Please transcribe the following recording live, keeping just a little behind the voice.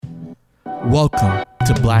Welcome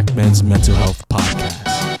to Black Men's Mental Health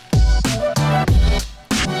Podcast.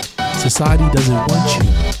 Society doesn't want you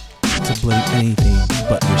to blame anything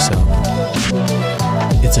but yourself.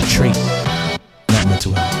 It's a trait, not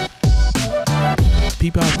mental health.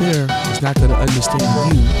 People out there is not going to understand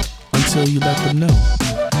you until you let them know.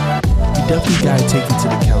 You definitely got to take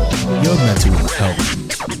into account your mental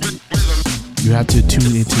health. You have to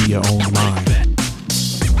tune into your own mind.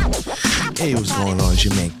 Hey, what's going on? It's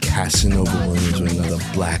your man Casanova Williams with another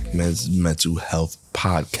Black Men's Mental Health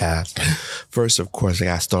Podcast. First, of course, I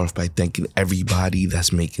got to start off by thanking everybody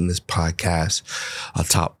that's making this podcast a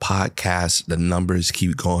top podcast. The numbers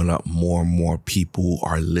keep going up. More and more people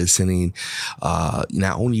are listening.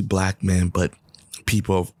 Not only Black men, but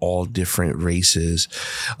people of all different races,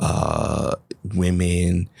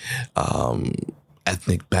 women,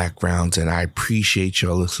 ethnic backgrounds, and I appreciate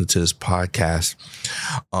y'all listening to this podcast.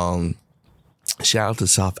 Shout out to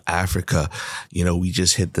South Africa. You know, we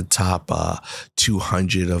just hit the top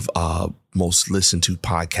 200 of most listened to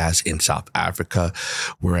podcasts in South Africa.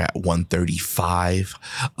 We're at 135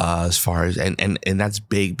 as far as, and that's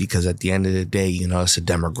big because at the end of the day, you know, it's a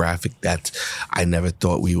demographic that I never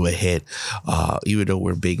thought we would hit, even though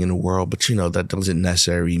we're big in the world. But, you know, that doesn't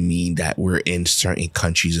necessarily mean that we're in certain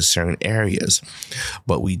countries or certain areas.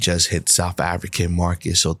 But we just hit South African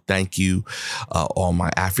market. So thank you, all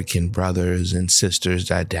my African brothers and sisters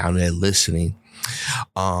that are down there listening.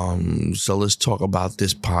 So let's talk about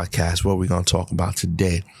this podcast. What we're going to talk about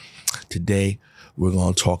today. Today, we're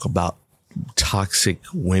going to talk about toxic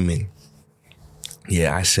women.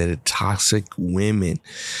 Yeah, I said it, toxic women.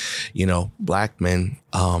 You know, Black men.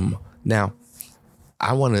 Now,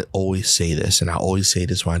 I want to always say this, and I always say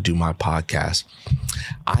this when I do my podcast.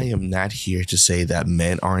 I am not here to say that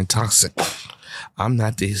men aren't toxic. I'm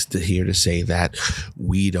not here to say that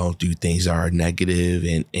we don't do things that are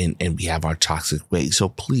negative and we have our toxic ways. So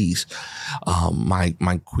please,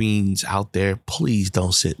 my queens out there, please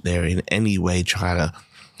don't sit there in any way try to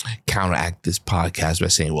counteract this podcast by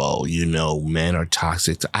saying, well, you know, men are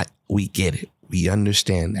toxic. We get it. We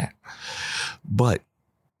understand that. But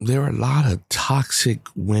there are a lot of toxic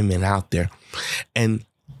women out there. And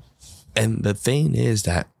the thing is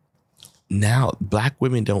that now, Black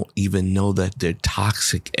women don't even know that they're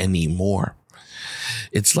toxic anymore.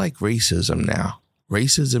 It's like racism now.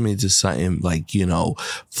 Racism is just something like, you know,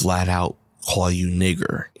 flat out call you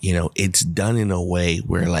nigger. You know, it's done in a way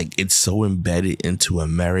where like it's so embedded into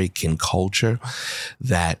American culture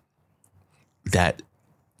that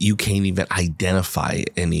you can't even identify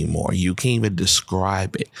it anymore. You can't even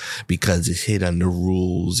describe it because it's hid under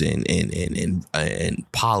rules and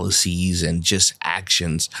policies and just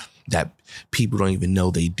actions that people don't even know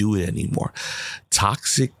they do it anymore.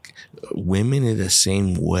 Toxic women in the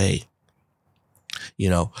same way. You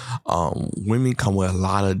know, women come with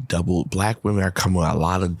Black women are coming with a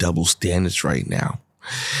lot of double standards right now.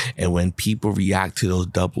 And when people react to those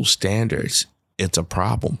double standards, it's a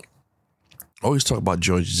problem. I always talk about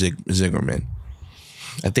George Zimmerman.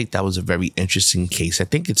 I think that was a very interesting case. I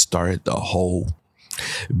think it started the whole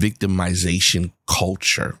victimization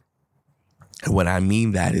culture. And what I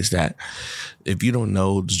mean that is that if you don't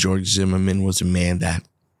know, George Zimmerman was a man that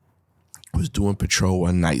was doing patrol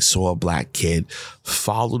one night, saw a Black kid,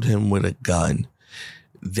 followed him with a gun,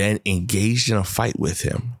 then engaged in a fight with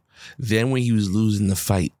him. Then when he was losing the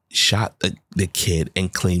fight, shot the kid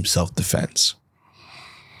and claimed self-defense.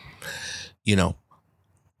 You know,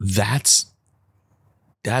 that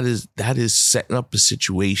is setting up a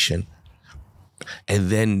situation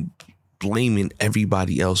and then blaming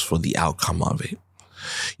everybody else for the outcome of it.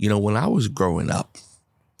 You know, when I was growing up,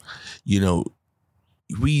 you know,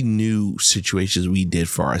 we knew situations we did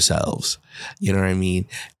for ourselves. You know what I mean?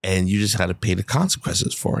 And you just had to pay the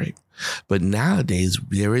consequences for it. But nowadays,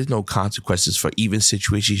 there is no consequences for even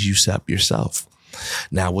situations you set up yourself.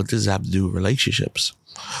 Now, what does that have to do with relationships?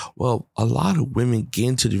 Well, a lot of women get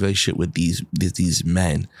into the relationship with these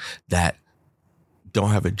men that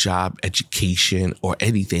don't have a job, education, or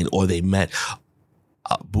anything, or they met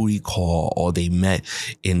a booty call, or they met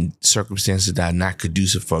in circumstances that are not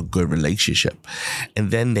conducive for a good relationship.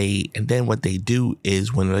 And then what they do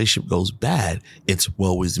is when the relationship goes bad, it's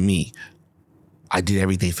woe is me. I did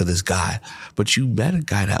everything for this guy. But you met a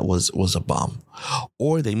guy that was a bum.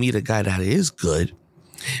 Or they meet a guy that is good,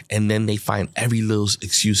 and then they find every little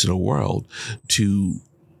excuse in the world to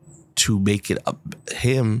make it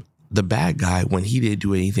him the bad guy when he didn't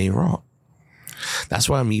do anything wrong. That's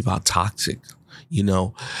what I mean about toxic. You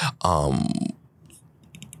know,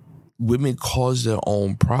 women cause their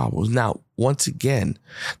own problems. Now, once again,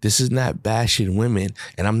 this is not bashing women,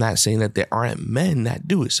 and I'm not saying that there aren't men that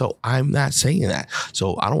do it. So I'm not saying that.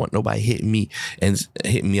 So I don't want nobody hitting me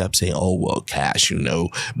up saying, "Oh, well, Cash, you know."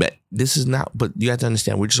 But this is not. But you have to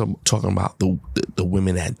understand, we're just talking about the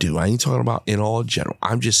women that do. I ain't talking about in all general.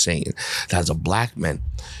 I'm just saying that as a black man,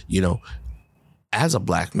 you know, as a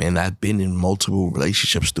black man, I've been in multiple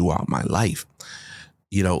relationships throughout my life.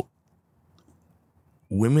 You know,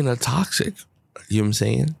 women are toxic. You know what I'm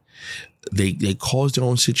saying? They cause their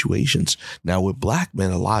own situations. Now, with black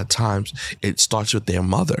men, a lot of times it starts with their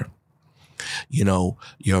mother. You know,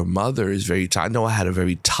 your mother is I know I had a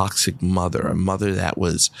very toxic mother, a mother that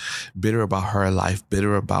was bitter about her life,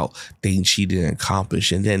 bitter about things she didn't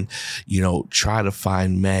accomplish, and then, you know, try to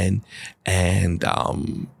find men and,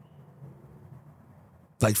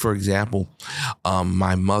 like, for example,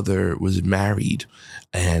 my mother was married,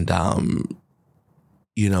 and,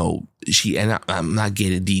 you know, I'm not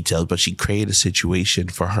getting details, but she created a situation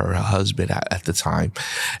for her husband at the time,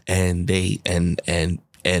 and then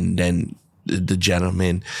the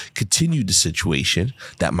gentleman continued the situation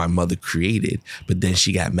that my mother created, but then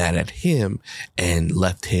she got mad at him and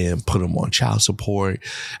left him, put him on child support,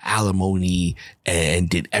 alimony, and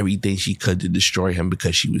did everything she could to destroy him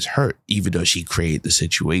because she was hurt, even though she created the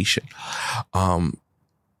situation.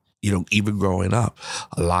 You know, even growing up,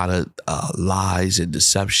 a lot of lies and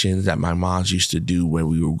deceptions that my mom used to do when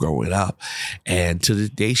we were growing up. And to this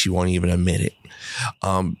day, she won't even admit it.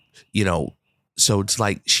 You know, so it's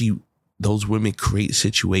like those women create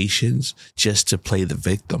situations just to play the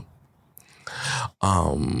victim.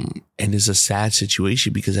 And it's a sad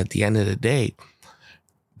situation because at the end of the day,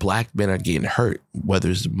 black men are getting hurt,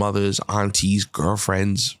 whether it's mothers, aunties,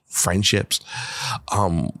 girlfriends, friendships.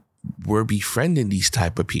 We're befriending these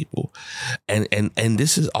type of people. And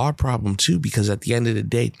this is our problem too, because at the end of the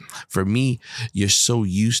day, for me, you're so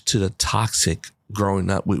used to the toxic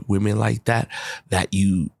growing up with women like that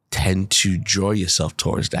you tend to draw yourself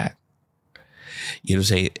towards that. You know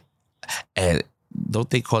what I'm saying? And don't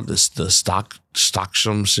they call this the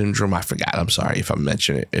Stockholm syndrome? I forgot. I'm sorry if I'm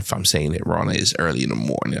mentioning it. If I'm saying it wrong, it's early in the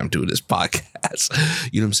morning. I'm doing this podcast.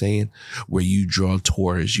 You know what I'm saying? Where you draw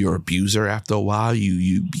towards your abuser after a while.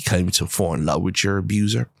 You become to fall in love with your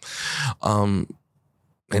abuser. And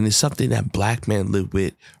it's something that black men live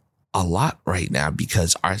with a lot right now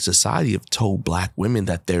because our society have told black women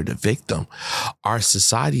that they're the victim. Our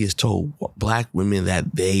society has told black women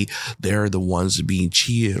that they're the ones being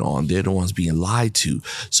cheated on. They're the ones being lied to.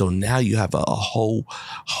 So now you have a whole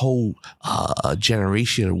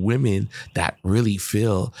generation of women that really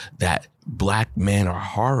feel that black men are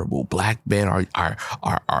horrible. Black men are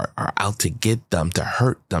out to get them, to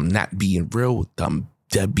hurt them, not being real with them.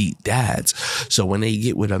 Deadbeat dads. So when they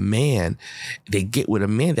get with a man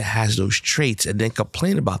that has those traits and then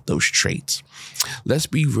complain about those traits. Let's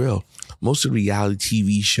be real. Most of the reality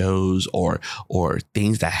TV shows or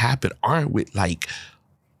things that happen aren't with like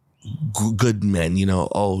good men, you know,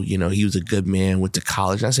 oh, you know, he was a good man, went to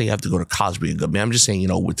college. Not saying you have to go to college to be a good man. I'm just saying, you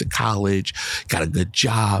know, went to college, got a good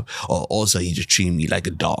job, or also he just treated me like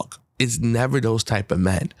a dog. It's never those type of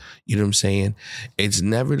men. You know what I'm saying? It's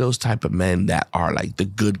never those type of men that are like the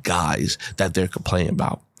good guys that they're complaining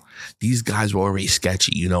about. These guys were already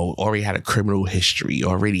sketchy, you know, already had a criminal history,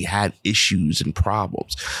 already had issues and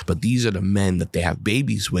problems. But these are the men that they have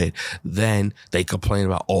babies with. Then they complain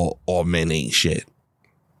about, all men ain't shit.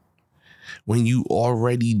 When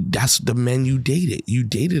that's the men you dated. You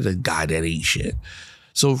dated a guy that ain't shit.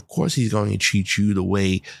 So of course he's going to treat you the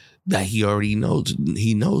way that he already knows.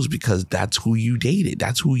 He knows because that's who you dated.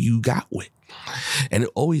 That's who you got with. And it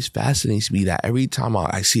always fascinates me that every time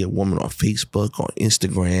I see a woman on Facebook or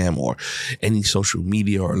Instagram or any social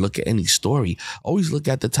media or look at any story, I always look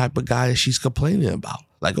at the type of guy that she's complaining about.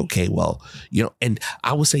 Like, okay, well, you know, and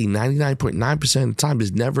I would say 99.9% of the time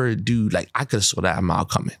is never a dude like, I could have saw that mile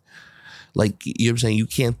coming. Like, you know what I'm saying? You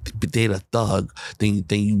can't date a thug, then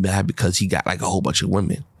you mad because he got like a whole bunch of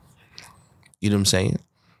women. You know what I'm saying?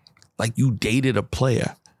 Like, you dated a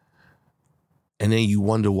player and then you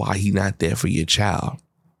wonder why he not there for your child.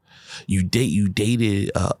 You dated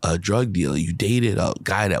a drug dealer. You dated a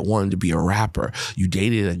guy that wanted to be a rapper. You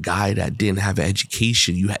dated a guy that didn't have an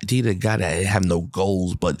education. You dated a guy that didn't have no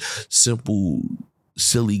goals but simple,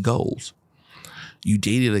 silly goals. You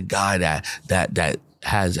dated a guy that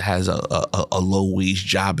has a low wage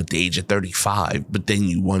job at the age of 35, but then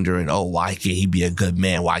you wondering, oh, why can't he be a good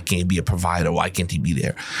man? Why can't he be a provider? Why can't he be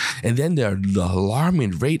there? And then the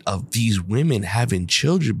alarming rate of these women having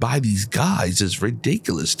children by these guys is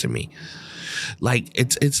ridiculous to me. Like,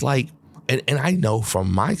 it's like And I know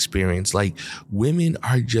from my experience, like, women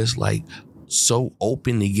are just like so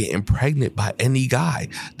open to getting pregnant by any guy.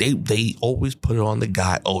 They always put it on the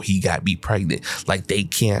guy. Oh, he got me pregnant. Like, they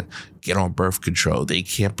can't get on birth control. They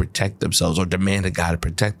can't protect themselves or demand a guy to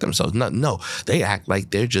protect themselves. No, they act like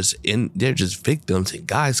they're just victims. And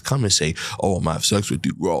guys come and say, "Oh, I'm gonna have sex with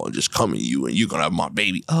you, girl, and just come at you, and you're gonna have my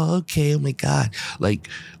baby." Oh, okay. Oh my God. Like,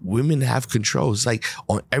 women have control. It's like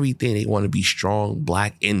on everything they want to be strong,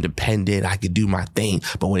 black, independent. I could do my thing.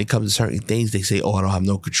 But when it comes to certain things, they say, "Oh, I don't have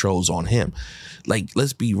no controls on him." Like,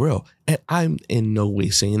 let's be real. And I'm in no way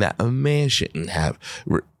saying that a man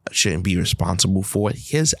shouldn't be responsible for what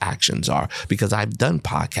his actions are, because I've done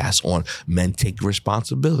podcasts on men take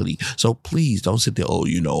responsibility. So please don't sit there, "Oh,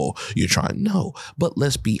 you're trying." No, but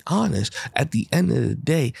let's be honest. At the end of the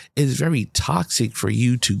day, it's very toxic for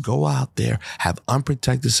you to go out there, have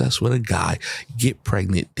unprotected sex with a guy, get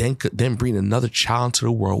pregnant, then bring another child into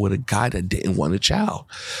the world with a guy that didn't want a child.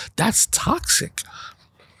 That's toxic.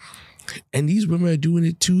 And these women are doing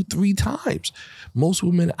it 2-3 times. Most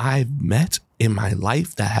women I've met in my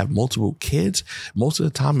life that have multiple kids, most of the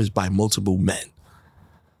time is by multiple men.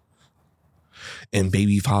 And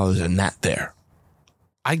baby fathers are not there.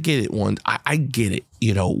 I get it I get it,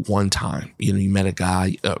 one time. You met a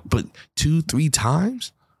guy, but 2-3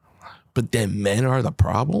 times? But then men are the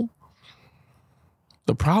problem?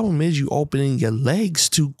 The problem is you opening your legs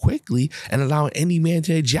too quickly and allowing any man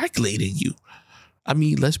to ejaculate in you. I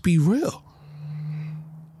mean, let's be real.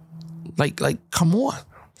 Like, come on.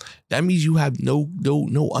 That means you have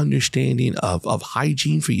no understanding of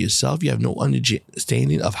hygiene for yourself. You have no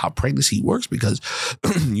understanding of how pregnancy works, because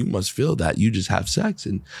you must feel that you just have sex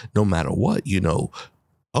and no matter what,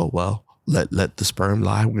 oh, well, let the sperm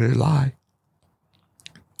lie where it lie.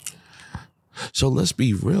 So let's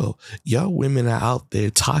be real. Y'all women are out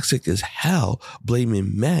there toxic as hell,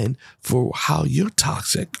 blaming men for how you're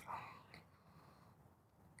toxic.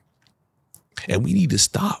 And we need to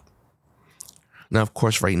stop. Now, of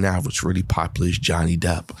course, right now, what's really popular is Johnny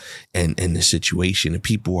Depp and the situation. And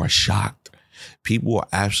people are shocked. People are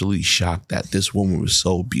absolutely shocked that this woman was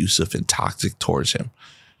so abusive and toxic towards him.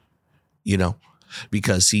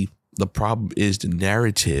 Because see, the problem is the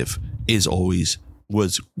narrative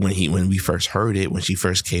was when we first heard it, when she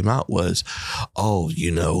first came out, was, oh,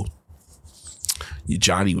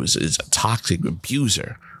 Johnny is a toxic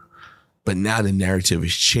abuser. But now the narrative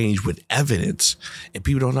has changed with evidence, and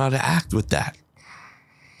people don't know how to act with that.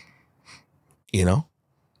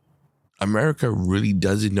 America really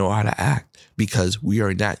doesn't know how to act because we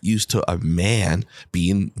are not used to a man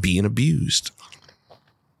being abused.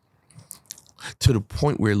 To the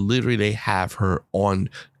point where literally they have her on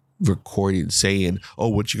recorded saying, "Oh,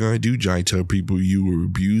 what you gonna do, Johnny? Tell people you were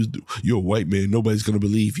abused? You're a white man. Nobody's gonna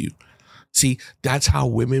believe you." See, that's how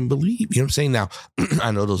women believe. You know what I'm saying? Now,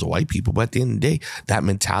 I know those are white people, but at the end of the day, that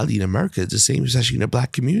mentality in America is the same, especially in the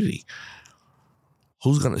black community.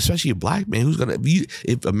 Especially a black man,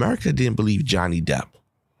 if America didn't believe Johnny Depp,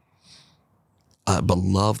 a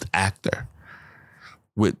beloved actor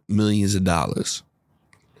with millions of dollars,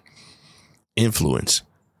 influence,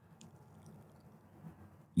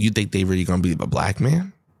 you think they really gonna believe a black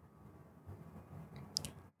man?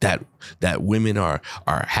 That women are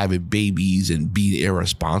having babies and being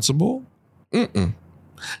irresponsible?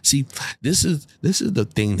 See, this is the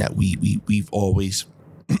thing that we've always.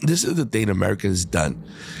 This is the thing America has done.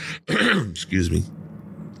 Excuse me.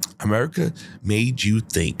 America made you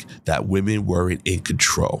think that women weren't in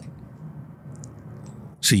control.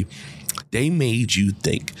 See, they made you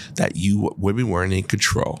think that women weren't in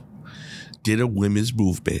control. Did a women's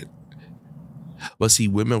movement. But see,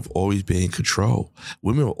 women have always been in control.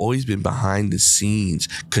 Women have always been behind the scenes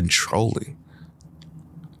controlling.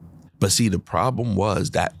 But see, the problem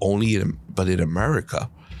was that in America,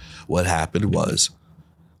 what happened was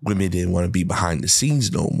women didn't want to be behind the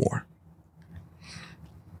scenes no more.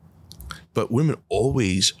 But women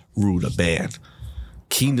always ruled a band.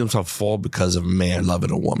 Kingdoms have fallen because of a man loving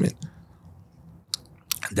a woman.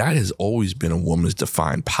 That has always been a woman's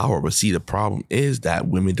defined power. But see, the problem is that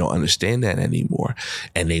women don't understand that anymore.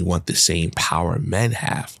 And they want the same power men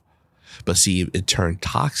have. But see, it turned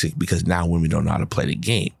toxic because now women don't know how to play the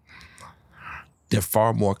game. There are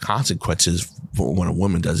far more consequences for when a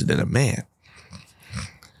woman does it than a man.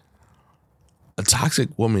 A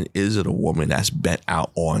toxic woman isn't a woman that's bent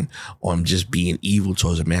out on just being evil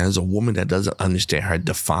towards a man. It's a woman that doesn't understand her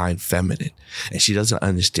defined feminine. And she doesn't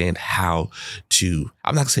understand how to,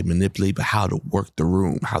 I'm not going to say manipulate, but how to work the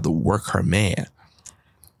room, how to work her man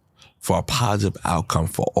for a positive outcome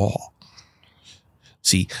for all.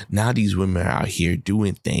 See, now these women are out here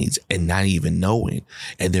doing things and not even knowing,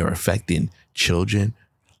 and they're affecting children,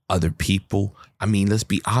 other people. I mean, let's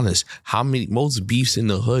be honest. Most beefs in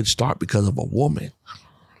the hood start because of a woman.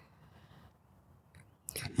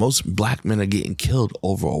 Most black men are getting killed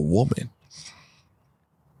over a woman.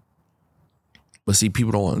 But see,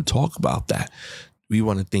 people don't want to talk about that. We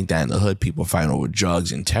want to think that in the hood, people fight over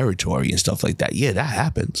drugs and territory and stuff like that. Yeah, that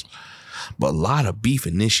happens. But a lot of beef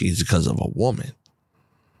initiates because of a woman.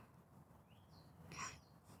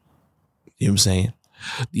 You know what I'm saying?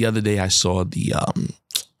 The other day I saw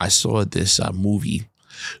this movie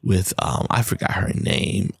with I forgot her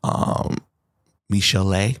name,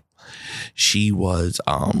 Michel'le. She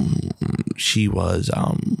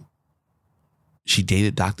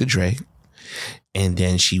dated Dr. Dre, and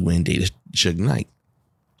then she went and dated Suge Knight.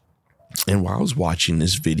 And while I was watching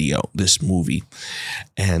this movie,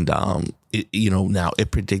 and now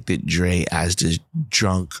it predicted Dre as this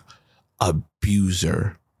drunk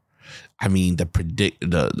abuser. I mean,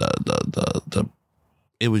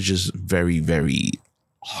 it was just very, very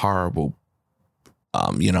horrible.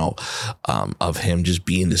 Of him just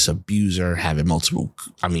being this abuser, having multiple.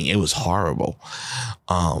 I mean, it was horrible.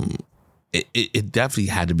 It definitely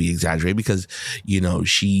had to be exaggerated because,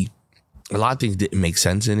 a lot of things didn't make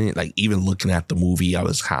sense in it. Like, even looking at the movie, I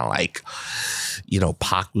was kind of like,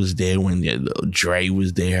 Pac was there when Dre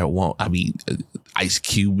was there. Well, I mean, Ice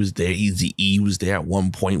Cube was there. Eazy-E was there at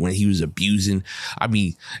one point when he was abusing. I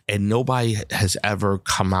mean, and nobody has ever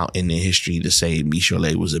come out in the history to say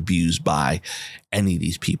Michel'le was abused by any of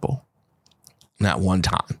these people. Not one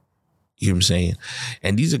time. You know what I'm saying?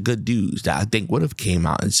 And these are good dudes that I think would have came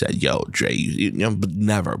out and said, yo, Dre, but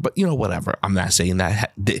never. But, whatever. I'm not saying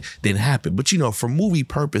that didn't happen. But, for movie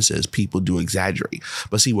purposes, people do exaggerate.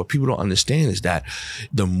 But see, what people don't understand is that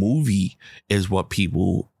the movie is what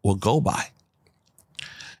people will go by.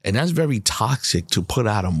 And that's very toxic to put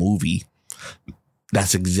out a movie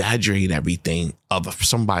that's exaggerating everything of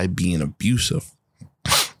somebody being abusive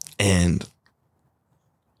and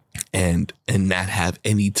not have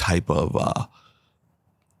any type of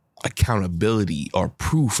accountability or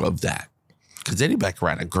proof of that. Because anybody can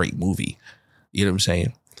write a great movie. You know what I'm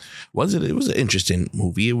saying? It was an interesting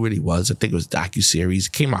movie. It really was. I think it was a docuseries.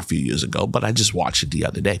 It came out a few years ago, but I just watched it the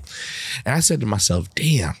other day. And I said to myself,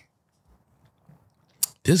 damn,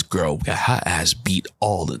 this girl got her ass beat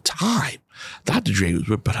all the time. Dr. Dre was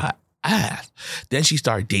whipping her ass. Then she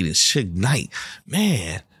started dating Suge Knight.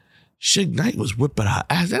 Man, Suge Knight was whipping her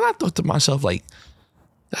ass. And I thought to myself, like,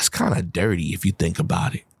 that's kind of dirty if you think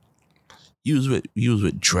about it. You was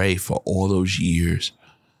with Dre for all those years.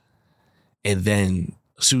 And then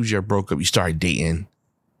as soon as you broke up, you started dating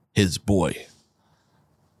his boy.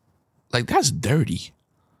 Like, that's dirty.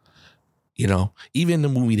 Even in the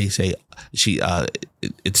movie, they say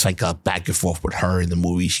it's like a back and forth with her in the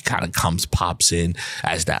movie. She kind of pops in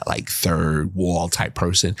as that like third wall type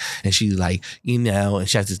person. And she's like, and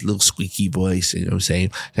she has this little squeaky voice, you know what I'm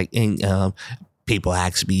saying? Like, and people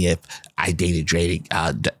ask me if I dated Dre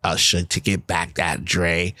to get back at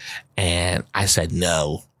Dre. And I said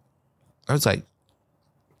no. I was like,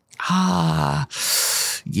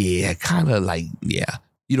 yeah, kind of like, yeah.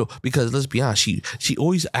 Because let's be honest, she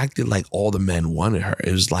always acted like all the men wanted her.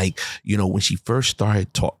 It was like, when she first started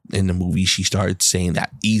in the movie, she started saying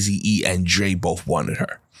that Eazy-E and Dre both wanted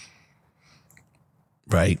her.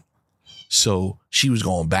 Right? So she was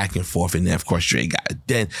going back and forth. And then, of course, Dre got it.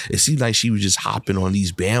 Then it seemed like she was just hopping on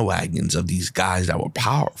these bandwagons of these guys that were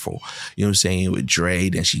powerful. You know what I'm saying? With Dre,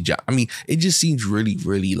 then it just seems really,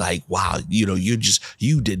 really like, wow,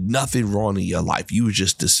 you did nothing wrong in your life. You were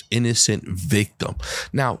just this innocent victim.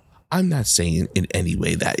 Now, I'm not saying in any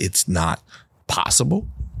way that it's not possible.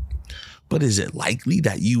 But is it likely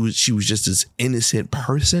that she was just this innocent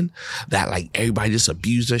person that like everybody just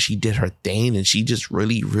abused her? She did her thing and she just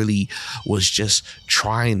really, really was just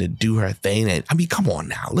trying to do her thing. And I mean, come on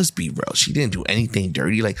now, let's be real. She didn't do anything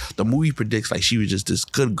dirty. Like the movie predicts like she was just this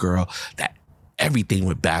good girl that everything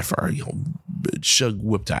went bad for her. Suge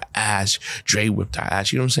whipped her ass. Dre whipped her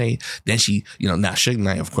ass. You know what I'm saying? Then she, now Suge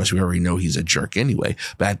Knight, of course, we already know he's a jerk anyway.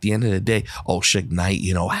 But at the end of the day, Suge Knight,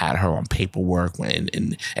 had her on paperwork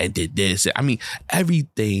and did this. I mean,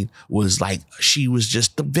 everything was like she was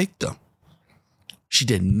just the victim. She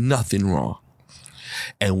did nothing wrong.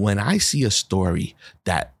 And when I see a story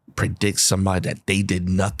that predicts somebody that they did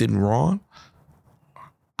nothing wrong,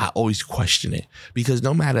 I always question it because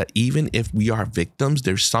no matter, even if we are victims,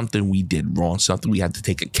 there's something we did wrong, something we have to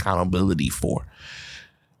take accountability for.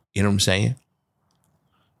 You know what I'm saying?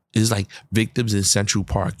 It's like victims in Central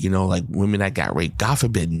Park, like women that got raped. God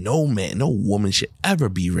forbid, no man, no woman should ever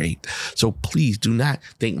be raped. So please do not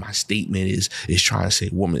think my statement is trying to say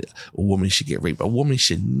a woman should get raped. A woman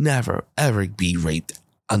should never, ever be raped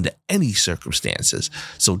under any circumstances.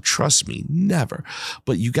 So trust me, never.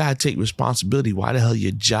 But you got to take responsibility. Why the hell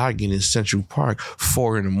you're jogging in Central Park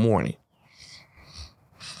 4 a.m? You know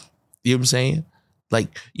what I'm saying?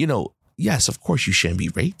 Like, yes, of course you shouldn't be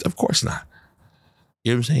raped. Of course not.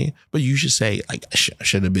 You know what I'm saying? But you should say, like, I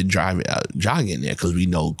should have been jogging there because we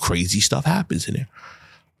know crazy stuff happens in there.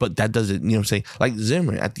 But that doesn't, you know what I'm saying? Like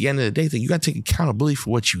Zimmerman, at the end of the day, you got to take accountability for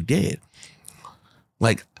what you did.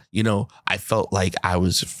 Like, I felt like I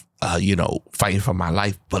was, fighting for my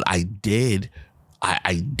life, but I did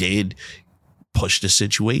push the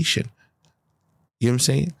situation. You know what I'm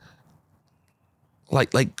saying?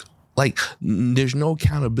 Like there's no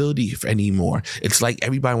accountability anymore. It's like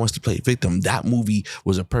everybody wants to play victim. That movie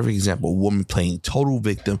was a perfect example. A woman playing total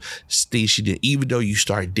victim. Even though you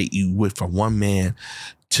went from one man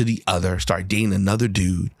to the other, start dating another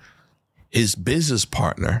dude, his business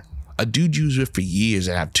partner, a dude you was with for years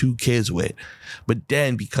and have 2 kids with. But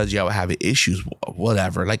then because y'all were having issues,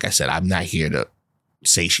 whatever, like I said, I'm not here to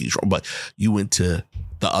say she's wrong, but you went to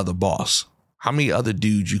the other boss. How many other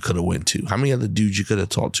dudes you could have went to? How many other dudes you could have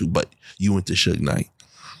talked to? But you went to Suge Knight,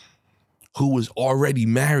 who was already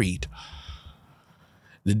married.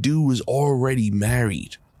 The dude was already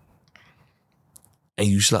married. And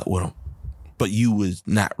you slept with him. But you was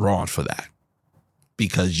not wrong for that.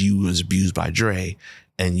 Because you was abused by Dre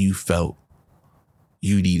and you felt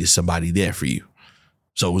you needed somebody there for you.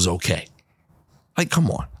 So it was okay. Like,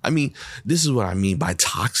 come on. I mean, this is what I mean by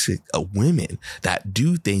toxic women that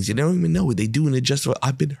do things and they don't even know it. They do it just for,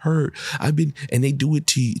 I've been hurt. And they do it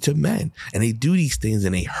to men. And they do these things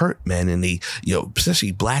and they hurt men and they,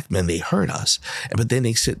 especially black men, they hurt us. But then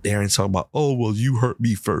they sit there and talk about, oh, well, you hurt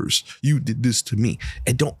me first. You did this to me.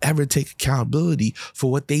 And don't ever take accountability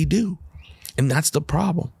for what they do. And that's the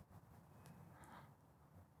problem.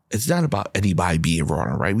 It's not about anybody being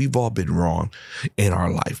wrong, right? We've all been wrong in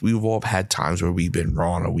our life. We've all had times where we've been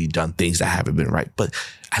wrong or we've done things that haven't been right. But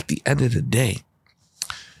at the end of the day,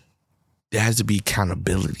 there has to be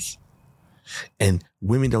accountability. And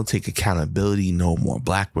women don't take accountability no more.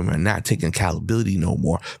 Black women are not taking accountability no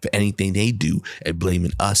more for anything they do and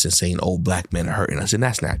blaming us and saying, oh, black men are hurting us. And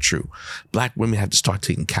that's not true. Black women have to start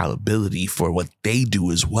taking accountability for what they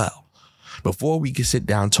do as well. Before we can sit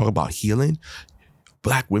down and talk about healing,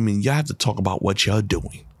 Black women, you have to talk about what you're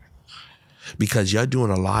doing, because you're doing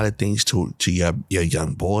a lot of things to your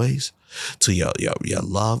young boys, to your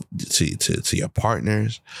love, to your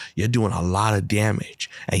partners. You're doing a lot of damage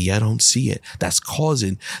and you don't see it. That's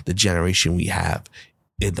causing the generation we have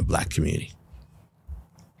in the Black community.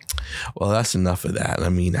 Well, that's enough of that.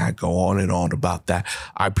 Let me not go on and on about that.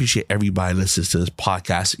 I appreciate everybody listening to this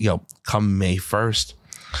podcast. Come May 1st,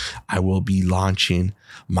 I will be launching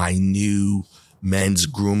my new men's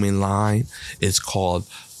grooming line. It's called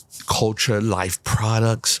Culture Life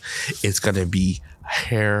Products. It's gonna be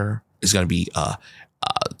hair. It's gonna be a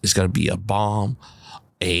balm,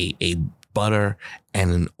 a butter,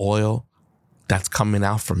 and an oil that's coming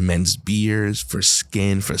out for men's beards, for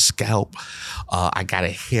skin, for scalp. I got a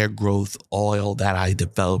hair growth oil that I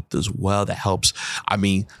developed as well that helps. I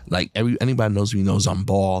mean, like anybody knows me knows I'm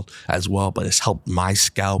bald as well, but it's helped my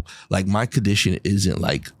scalp. Like my condition isn't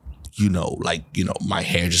like my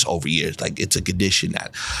hair just over years. Like it's a condition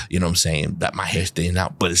that, what I'm saying, that my hair's thinning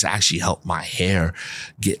out, but it's actually helped my hair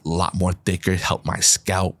get a lot more thicker, help my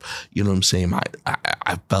scalp. You know what I'm saying?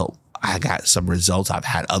 I felt I got some results. I've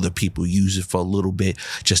had other people use it for a little bit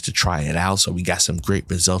just to try it out. So we got some great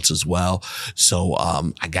results as well. So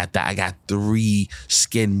I got that. I got 3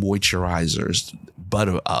 skin moisturizers,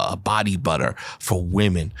 body butter for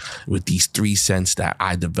women with these 3 scents that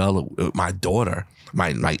I developed with my daughter.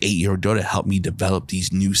 My 8-year-old daughter helped me develop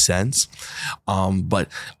these new scents. But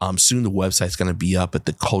soon the website's going to be up at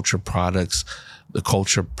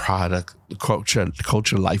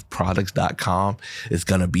culturelifeproducts.com. It's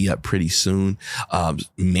going to be up pretty soon,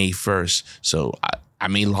 May 1st. So I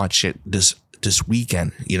may launch it this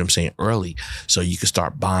weekend, early, so you can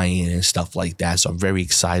start buying and stuff like that. So I'm very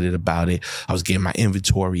excited about it. I was getting my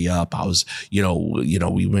inventory up. I was,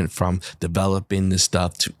 we went from developing this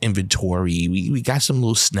stuff to inventory. We got some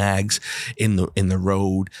little snags in the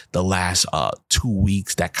road the last 2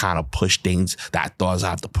 weeks that kind of pushed things that I thought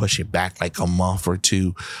I have to push it back like a month or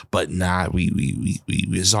 2, but nah, we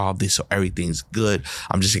resolved this, so everything's good.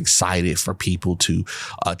 I'm just excited for people to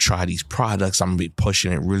try these products. I'm gonna be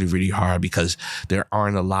pushing it really, really hard because because there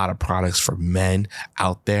aren't a lot of products for men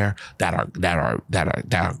out there that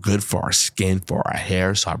are good for our skin, for our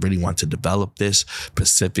hair. So I really want to develop this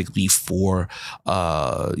specifically for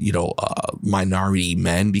minority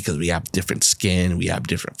men, because we have different skin, we have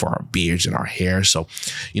different for our beards and our hair. So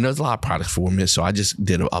there's a lot of products for women. So I just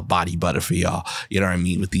did a body butter for y'all, you know what I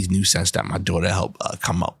mean, with these new scents that my daughter helped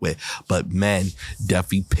come up with. But men,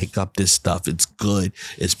 definitely pick up this stuff. It's good,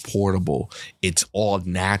 it's portable, it's all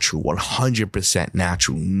natural, 100%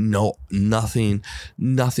 natural. No, nothing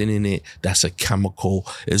in it that's a chemical.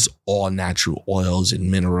 It's all natural oils and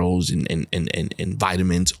minerals and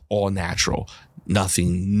vitamins, all natural.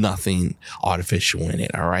 Nothing artificial in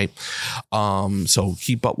it. All right. So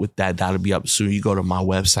keep up with that. That'll be up soon. You go to my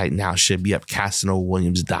website now, should be up,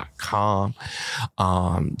 CasanoVilliams.com.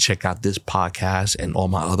 Check out this podcast and all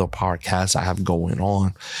my other podcasts I have going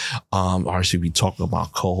on. RCB talking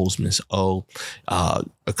about co-host Miss O, a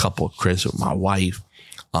couple of Chris with my wife.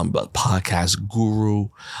 But podcast guru.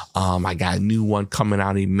 I got a new one coming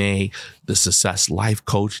out in May, the Success Life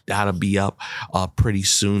Coach. That'll be up pretty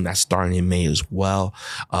soon. That's starting in May as well.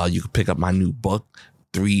 You can pick up my new book,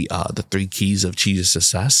 The 3 Keys of Achieving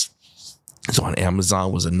Success. It's on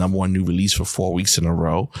Amazon, was a #1 new release for 4 weeks in a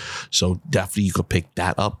row. So definitely you could pick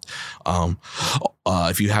that up.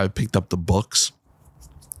 If you haven't picked up the books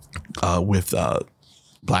with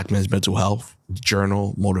Black Men's Mental Health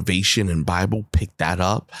Journal, Motivation, and Bible, pick that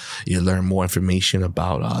up. You learn more information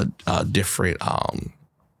about different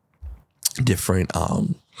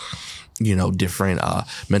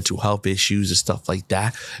mental health issues and stuff like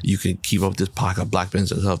that. You can keep up with this podcast,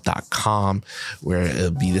 blackmensmentalhealth.com, where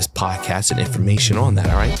it'll be this podcast and information on that.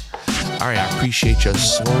 All right. I appreciate you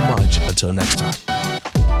so much. Until next time.